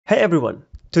Hey everyone!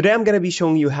 Today I'm going to be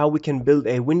showing you how we can build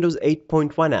a Windows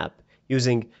 8.1 app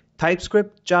using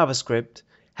TypeScript, JavaScript,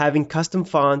 having custom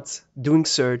fonts, doing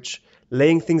search,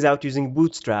 laying things out using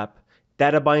Bootstrap,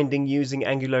 data binding using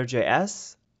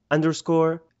AngularJS,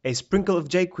 underscore, a sprinkle of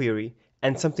jQuery,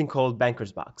 and something called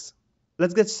BankersBox.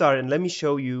 Let's get started and let me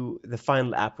show you the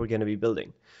final app we're going to be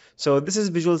building. So this is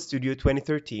Visual Studio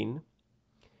 2013.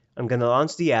 I'm going to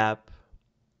launch the app.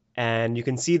 And you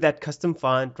can see that custom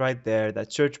font right there,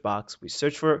 that search box. We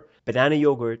search for banana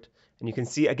yogurt, and you can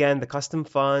see again the custom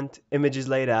font, image is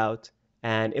laid out.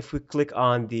 And if we click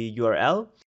on the URL,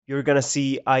 you're going to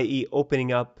see IE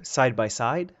opening up side by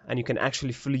side, and you can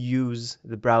actually fully use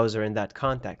the browser in that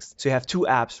context. So you have two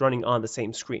apps running on the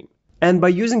same screen. And by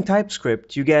using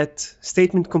TypeScript, you get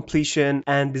statement completion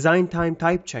and design time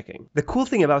type checking. The cool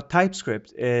thing about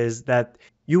TypeScript is that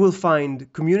you will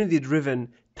find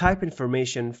community-driven type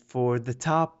information for the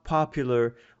top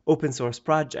popular open source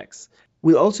projects.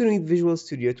 We'll also need Visual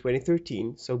Studio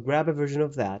 2013, so grab a version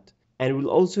of that. And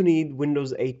we'll also need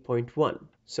Windows 8.1,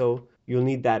 so you'll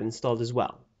need that installed as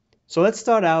well. So let's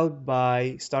start out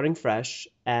by starting fresh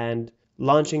and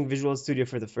launching Visual Studio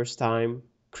for the first time,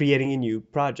 creating a new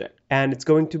project. And it's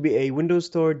going to be a Windows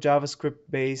Store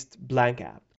JavaScript-based blank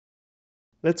app.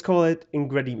 Let's call it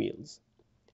IngrediMeals.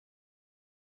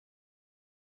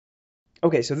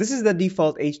 Okay, so this is the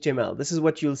default HTML. This is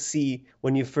what you'll see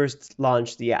when you first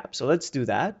launch the app. So let's do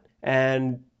that.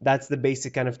 And that's the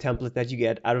basic kind of template that you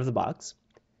get out of the box.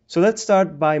 So let's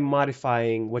start by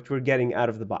modifying what we're getting out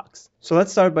of the box. So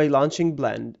let's start by launching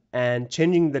Blend and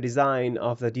changing the design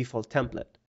of the default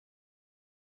template.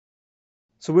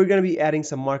 So we're going to be adding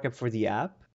some markup for the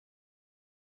app.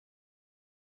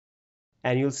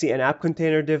 And you'll see an app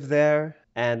container div there.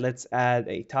 And let's add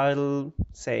a title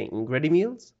saying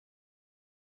IngrediMeals.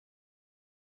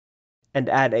 And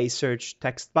add a search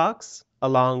text box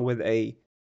along with a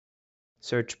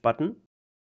search button.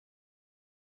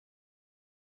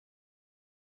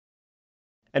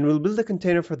 And we'll build a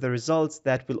container for the results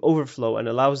that will overflow and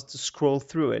allow us to scroll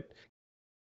through it,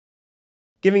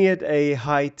 giving it a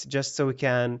height just so we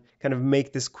can kind of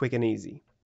make this quick and easy.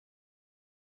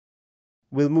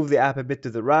 We'll move the app a bit to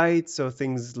the right so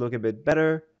things look a bit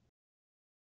better.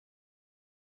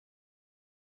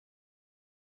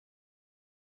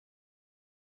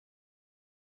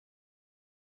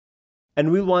 And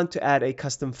we'll want to add a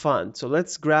custom font. So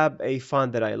let's grab a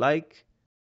font that I like.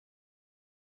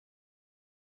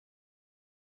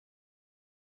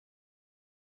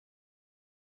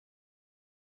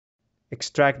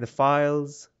 Extract the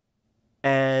files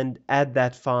and add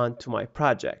that font to my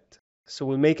project. So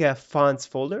we'll make a fonts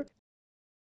folder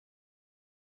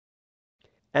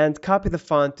and copy the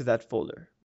font to that folder.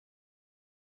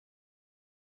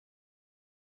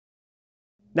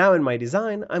 Now in my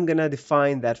design, I'm going to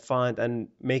define that font and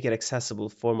make it accessible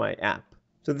for my app.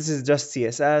 So this is just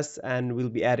CSS, and we'll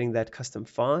be adding that custom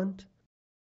font.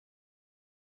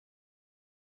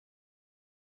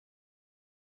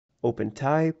 Open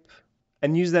type,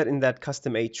 and use that in that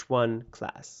custom h1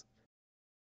 class.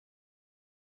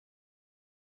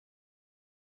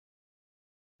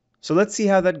 So let's see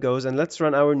how that goes, and let's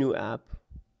run our new app.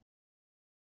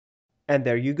 And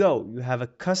there you go. You have a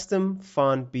custom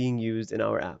font being used in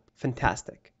our app.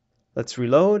 Fantastic. Let's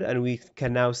reload, and we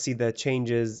can now see the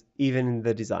changes even in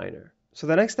the designer. So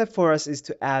the next step for us is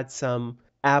to add some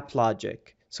app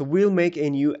logic. So we'll make a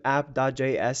new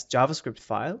app.js JavaScript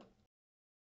file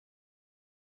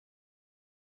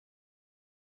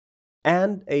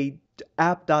and a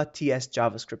app.ts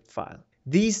JavaScript file.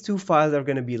 These two files are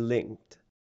going to be linked.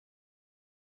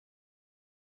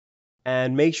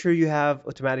 And make sure you have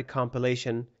automatic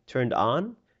compilation turned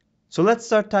on. So let's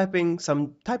start typing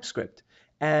some TypeScript.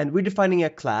 And we're defining a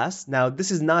class. Now,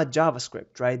 this is not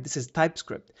JavaScript, right? This is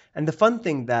TypeScript. And the fun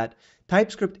thing that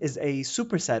TypeScript is a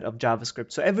superset of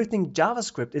JavaScript. So everything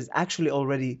JavaScript is actually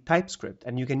already TypeScript.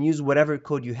 And you can use whatever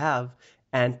code you have,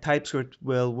 and TypeScript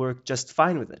will work just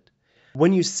fine with it.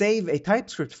 When you save a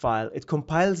TypeScript file, it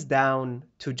compiles down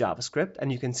to JavaScript, and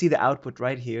you can see the output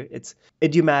right here. It's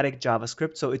idiomatic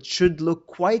JavaScript, so it should look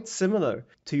quite similar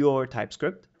to your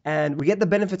TypeScript. And we get the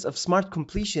benefits of smart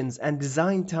completions and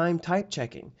design time type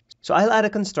checking. So I'll add a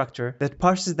constructor that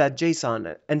parses that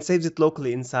JSON and saves it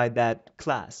locally inside that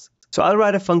class. So I'll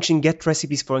write a function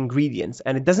getRecipes for ingredients,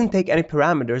 and it doesn't take any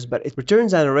parameters, but it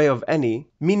returns an array of any,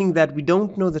 meaning that we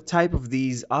don't know the type of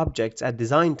these objects at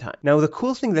design time. Now, the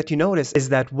cool thing that you notice is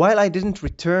that while I didn't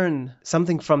return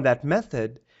something from that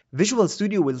method, Visual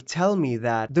Studio will tell me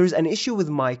that there's an issue with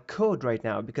my code right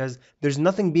now because there's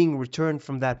nothing being returned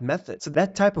from that method. So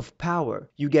that type of power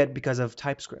you get because of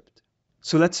TypeScript.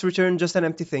 So let's return just an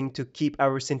empty thing to keep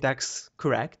our syntax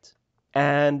correct,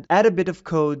 and add a bit of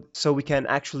code so we can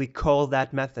actually call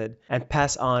that method and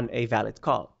pass on a valid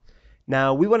call.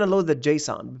 Now we want to load the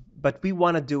JSON, but we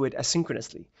want to do it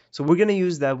asynchronously. So we're going to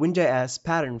use the Win.js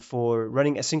pattern for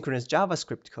running asynchronous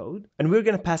JavaScript code, and we're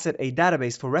going to pass it a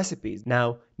database for recipes.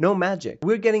 Now, no magic.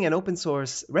 We're getting an open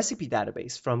source recipe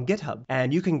database from GitHub,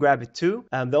 and you can grab it too.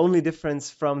 The only difference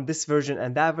from this version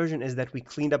and that version is that we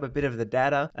cleaned up a bit of the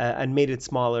data and made it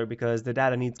smaller because the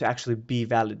data needs to actually be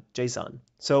valid JSON.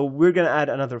 So we're going to add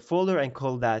another folder and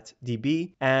call that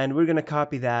DB, and we're going to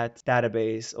copy that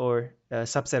database or a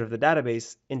subset of the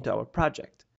database into our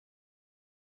project.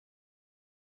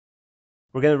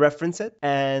 We're going to reference it,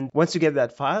 and once you get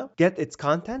that file, get its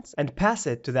contents and pass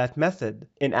it to that method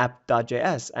in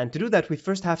app.js. And to do that, we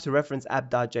first have to reference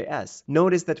app.js.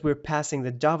 Notice that we're passing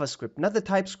the JavaScript, not the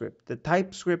TypeScript. The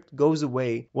TypeScript goes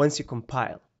away once you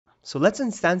compile. So let's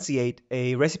instantiate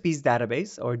a recipes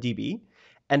database, or DB,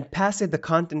 and pass it the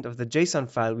content of the JSON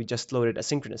file we just loaded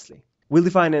asynchronously. We'll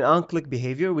define an onClick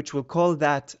behavior, which will call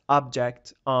that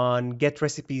object on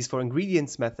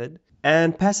getRecipesForIngredients method,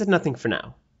 and pass it nothing for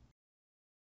now.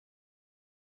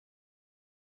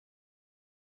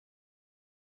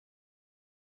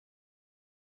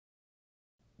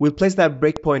 We'll place that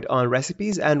breakpoint on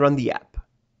recipes and run the app.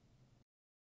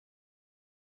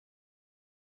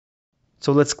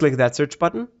 So let's click that search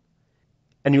button,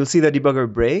 and you'll see the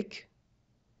debugger break.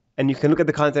 And you can look at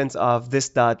the contents of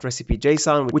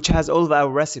this.recipe.json, which has all of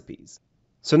our recipes.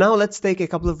 So now let's take a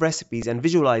couple of recipes and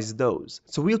visualize those.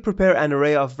 So we'll prepare an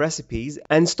array of recipes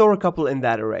and store a couple in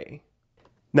that array.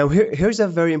 Now here's a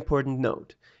very important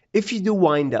note. If you do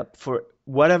wind up, for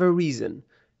whatever reason,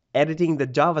 editing the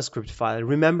JavaScript file,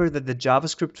 remember that the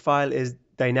JavaScript file is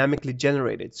dynamically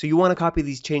generated. So you want to copy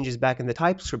these changes back in the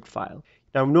TypeScript file.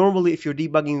 Now, normally, if you're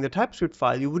debugging the TypeScript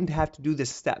file, you wouldn't have to do this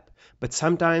step. But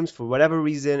sometimes, for whatever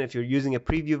reason, if you're using a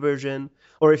preview version,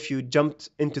 or if you jumped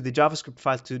into the JavaScript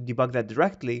file to debug that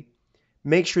directly,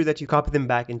 make sure that you copy them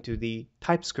back into the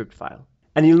TypeScript file.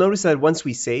 And you'll notice that once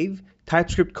we save,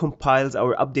 TypeScript compiles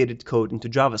our updated code into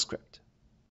JavaScript.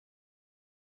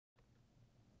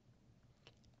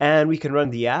 And we can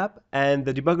run the app, and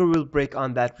the debugger will break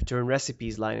on that return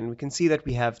recipes line. And we can see that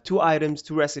we have two items,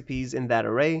 two recipes in that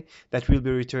array that we'll be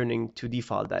returning to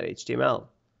default.html.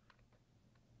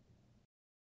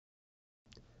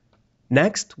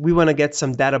 Next, we want to get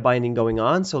some data binding going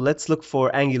on. So let's look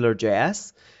for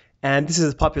AngularJS. And this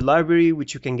is a popular library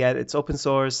which you can get. It's open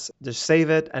source. Just save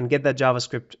it and get that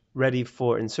JavaScript ready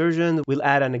for insertion. We'll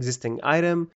add an existing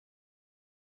item,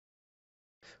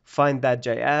 find that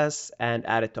JS, and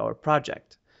add it to our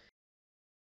project.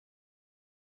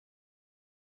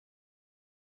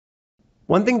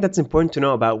 One thing that's important to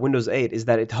know about Windows 8 is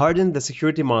that it hardened the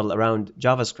security model around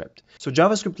JavaScript. So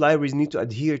JavaScript libraries need to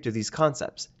adhere to these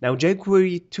concepts. Now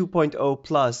jQuery 2.0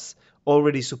 Plus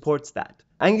already supports that.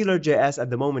 AngularJS at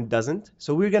the moment doesn't,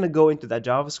 so we're going to go into that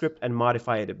JavaScript and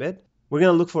modify it a bit. We're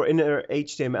going to look for inner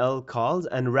HTML calls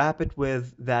and wrap it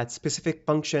with that specific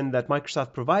function that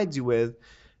Microsoft provides you with,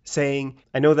 saying,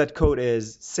 I know that code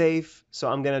is safe, so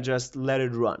I'm going to just let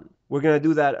it run. We're going to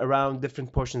do that around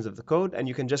different portions of the code, and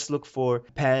you can just look for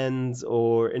pens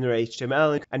or inner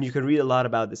HTML, and you can read a lot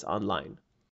about this online.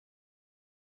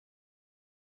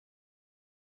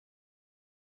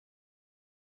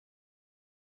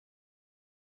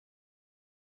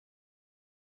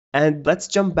 And let's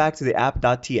jump back to the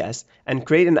app.ts and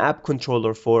create an app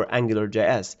controller for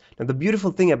AngularJS. Now, the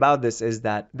beautiful thing about this is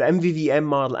that the MVVM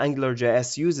model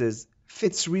AngularJS uses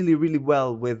fits really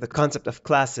well with the concept of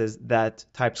classes that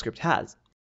TypeScript has.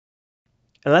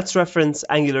 And let's reference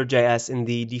AngularJS in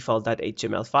the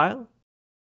default.html file.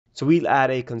 So we'll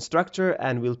add a constructor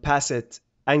and we'll pass it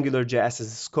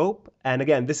AngularJS's scope. And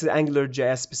again, this is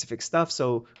AngularJS specific stuff,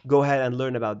 so go ahead and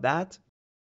learn about that.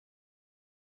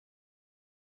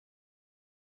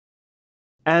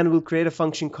 And we'll create a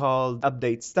function called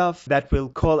updateStuff that will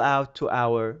call out to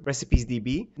our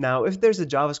recipes.db. Now, if there's a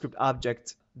JavaScript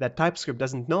object that TypeScript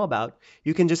doesn't know about,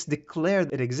 you can just declare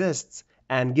that it exists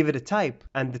and give it a type,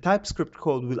 and the TypeScript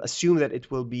code will assume that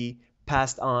it will be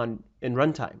passed on in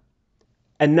runtime.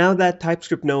 And now that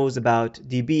TypeScript knows about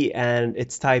DB and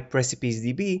its type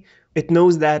recipes.db, it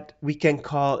knows that we can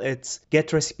call its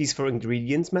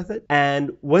getRecipesForIngredients method.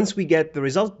 And once we get the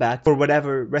result back for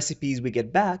whatever recipes we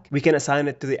get back, we can assign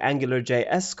it to the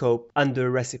AngularJS scope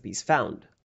under recipes found.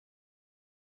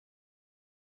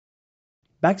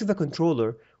 Back to the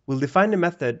controller, we'll define a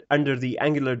method under the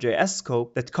AngularJS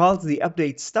scope that calls the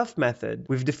updateStuff method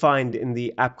we've defined in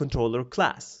the app controller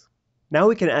class. Now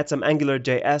we can add some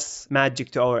AngularJS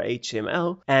magic to our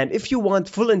HTML. And if you want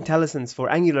full IntelliSense for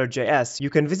AngularJS, you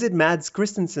can visit Mads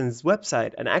Christensen's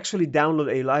website and actually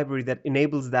download a library that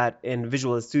enables that in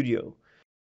Visual Studio.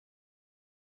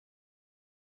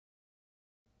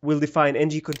 We'll define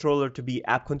ng-controller to be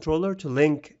app controller to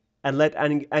link and let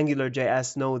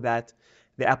AngularJS know that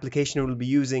the application will be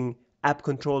using app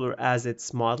controller as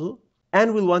its model.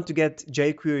 And we'll want to get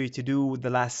jQuery to do the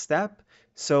last step.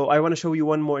 So I want to show you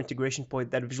one more integration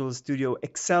point that Visual Studio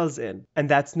excels in, and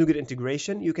that's NuGet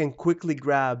integration. You can quickly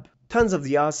grab tons of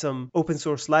the awesome open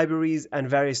source libraries and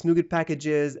various NuGet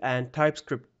packages and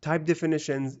TypeScript type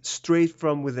definitions straight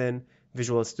from within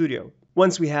Visual Studio.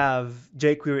 Once we have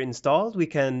jQuery installed, we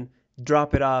can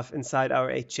drop it off inside our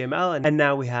HTML, and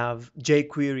now we have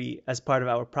jQuery as part of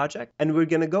our project. And we're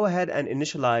going to go ahead and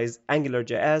initialize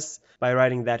AngularJS by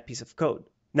writing that piece of code.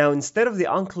 Now, instead of the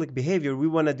onClick behavior, we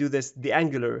want to do this the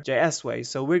AngularJS way.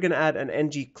 So we're going to add an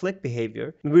ng-click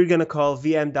behavior, and we're going to call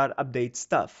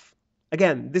vm.updateStuff.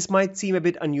 Again, this might seem a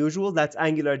bit unusual. That's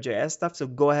AngularJS stuff, so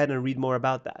go ahead and read more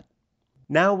about that.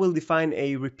 Now we'll define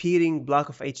a repeating block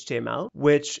of HTML,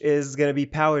 which is going to be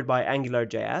powered by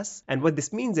AngularJS. And what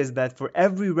this means is that for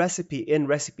every recipe in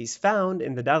recipes found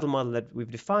in the data model that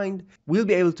we've defined, we'll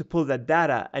be able to pull that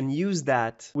data and use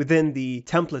that within the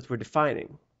template we're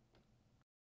defining.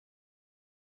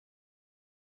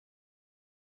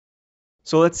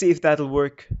 So let's see if that'll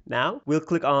work now. We'll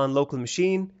click on local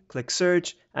machine, click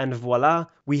search, and voila,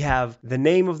 we have the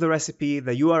name of the recipe,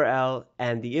 the URL,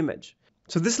 and the image.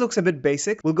 So this looks a bit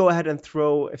basic. We'll go ahead and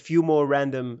throw a few more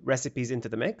random recipes into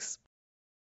the mix.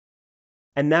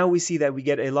 And now we see that we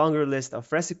get a longer list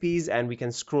of recipes and we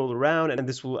can scroll around, and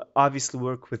this will obviously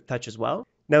work with touch as well.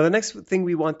 Now the next thing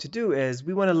we want to do is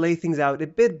we want to lay things out a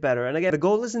bit better. And again, the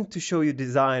goal isn't to show you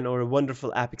design or a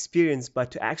wonderful app experience,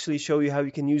 but to actually show you how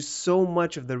you can use so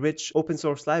much of the rich open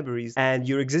source libraries and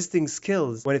your existing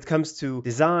skills when it comes to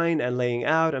design and laying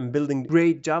out and building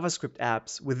great JavaScript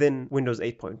apps within Windows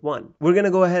 8.1. We're going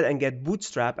to go ahead and get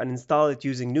Bootstrap and install it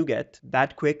using NuGet.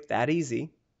 That quick, that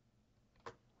easy.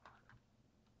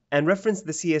 And reference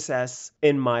the CSS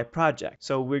in my project.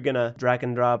 So we're gonna drag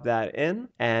and drop that in,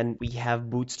 and we have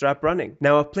Bootstrap running.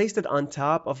 Now I've placed it on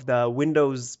top of the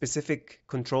Windows specific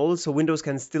controls, so Windows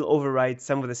can still override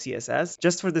some of the CSS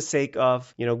just for the sake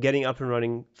of, getting up and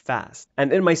running fast.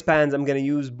 And in my spans, I'm gonna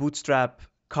use Bootstrap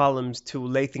columns to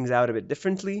lay things out a bit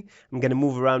differently. I'm gonna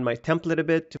move around my template a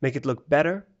bit to make it look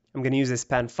better. I'm gonna use a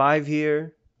span 5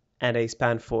 here and a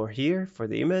span 4 here for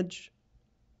the image.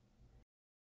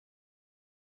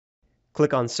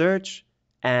 Click on search,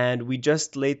 and we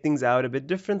just laid things out a bit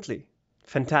differently.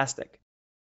 Fantastic.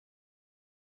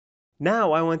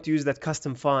 Now I want to use that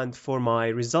custom font for my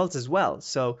results as well.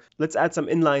 So let's add some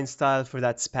inline style for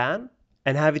that span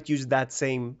and have it use that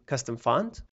same custom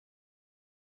font.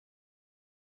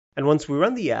 And once we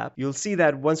run the app, you'll see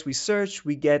that once we search,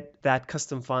 we get that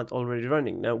custom font already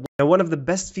running. Now, one of the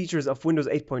best features of Windows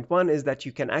 8.1 is that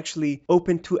you can actually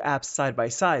open two apps side by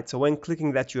side. So when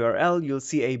clicking that URL, you'll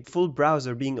see a full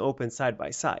browser being opened side by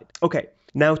side. Okay.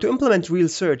 Now to implement real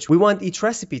search, we want each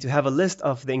recipe to have a list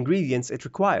of the ingredients it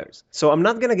requires. So I'm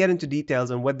not going to get into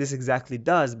details on what this exactly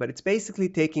does, but it's basically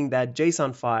taking that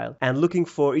JSON file and looking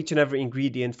for each and every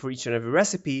ingredient for each and every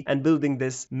recipe and building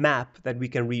this map that we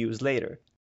can reuse later.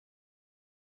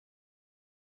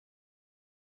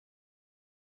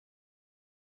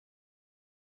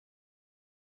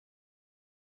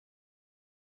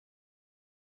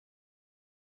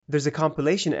 There's a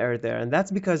compilation error there, and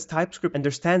that's because TypeScript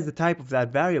understands the type of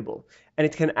that variable, and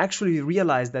it can actually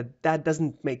realize that that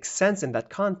doesn't make sense in that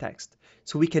context.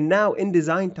 So we can now, in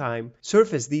design time,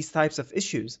 surface these types of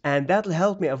issues, and that'll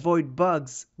help me avoid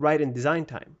bugs right in design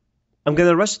time. I'm going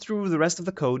to rush through the rest of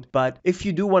the code, but if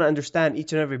you do want to understand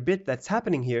each and every bit that's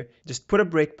happening here, just put a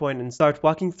breakpoint and start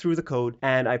walking through the code,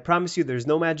 and I promise you there's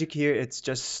no magic here, it's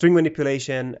just string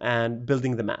manipulation and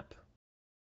building the map.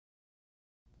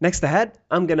 Next ahead,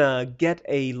 I'm gonna get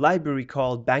a library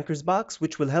called BankersBox,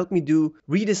 which will help me do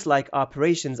Redis-like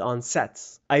operations on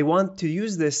sets. I want to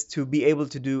use this to be able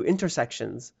to do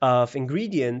intersections of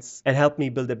ingredients and help me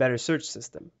build a better search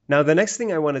system. Now, the next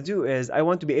thing I want to do is I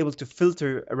want to be able to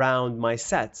filter around my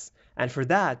sets. And for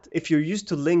that, if you're used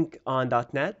to link on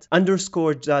 .NET,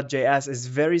 _.js is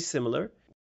very similar.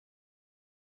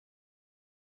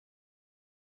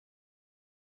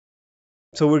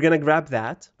 So we're going to grab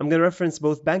that. I'm going to reference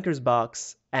both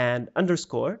BankersBox and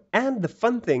underscore. And the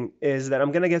fun thing is that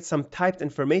I'm going to get some typed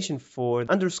information for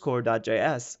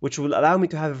 _.js, which will allow me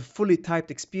to have a fully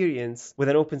typed experience with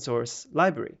an open source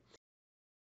library.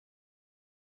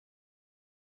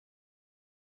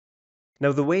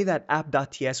 Now, the way that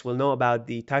app.ts will know about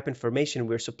the type information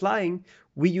we're supplying,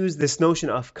 we use this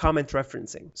notion of comment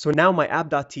referencing. So now my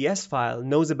app.ts file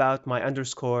knows about my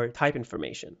underscore type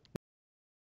information.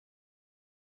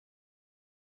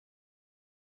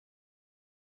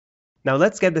 Now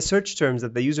let's get the search terms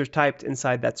that the user typed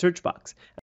inside that search box.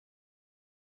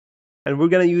 And we're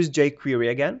going to use jQuery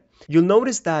again. You'll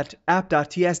notice that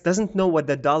app.ts doesn't know what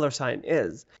the $sign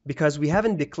is because we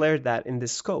haven't declared that in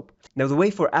this scope. Now, the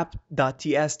way for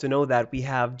app.ts to know that we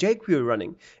have jQuery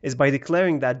running is by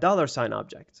declaring that $sign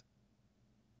object.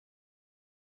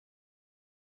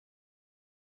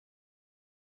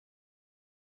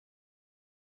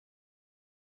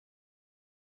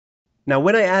 Now,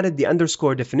 when I added the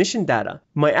underscore definition data,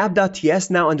 my app.ts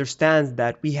now understands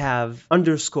that we have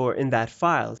underscore in that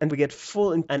file, and we get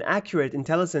full and accurate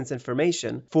IntelliSense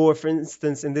information for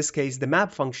instance, in this case, the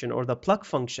map function or the pluck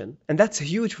function, and that's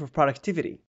huge for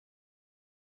productivity.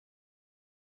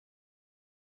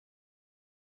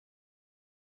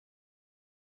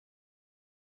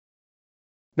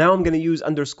 Now I'm going to use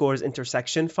underscores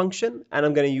intersection function, and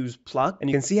I'm going to use pluck, and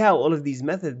you can see how all of these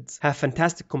methods have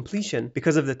fantastic completion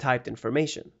because of the typed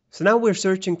information. So now we're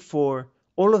searching for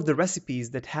all of the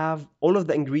recipes that have all of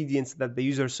the ingredients that the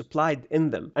user supplied in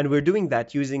them, and we're doing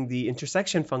that using the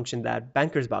intersection function that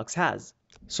BankersBox has.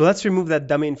 So let's remove that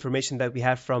dummy information that we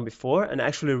had from before and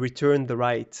actually return the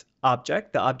right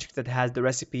object, the object that has the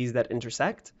recipes that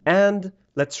intersect, and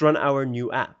let's run our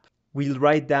new app. We'll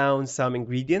write down some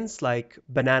ingredients like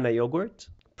banana yogurt,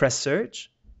 press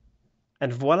search,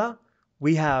 and voila,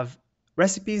 we have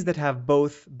recipes that have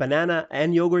both banana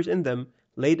and yogurt in them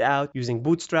laid out using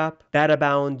Bootstrap, data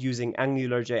bound using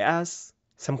AngularJS,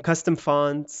 some custom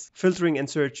fonts, filtering and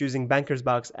search using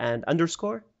BankersBox and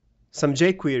underscore, some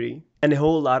jQuery, and a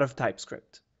whole lot of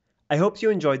TypeScript. I hope you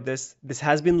enjoyed this. This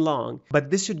has been long, but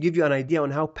this should give you an idea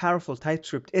on how powerful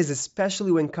TypeScript is,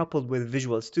 especially when coupled with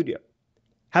Visual Studio.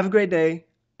 Have a great day.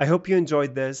 I hope you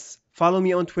enjoyed this. Follow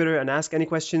me on Twitter and ask any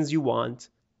questions you want,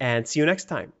 and see you next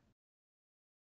time.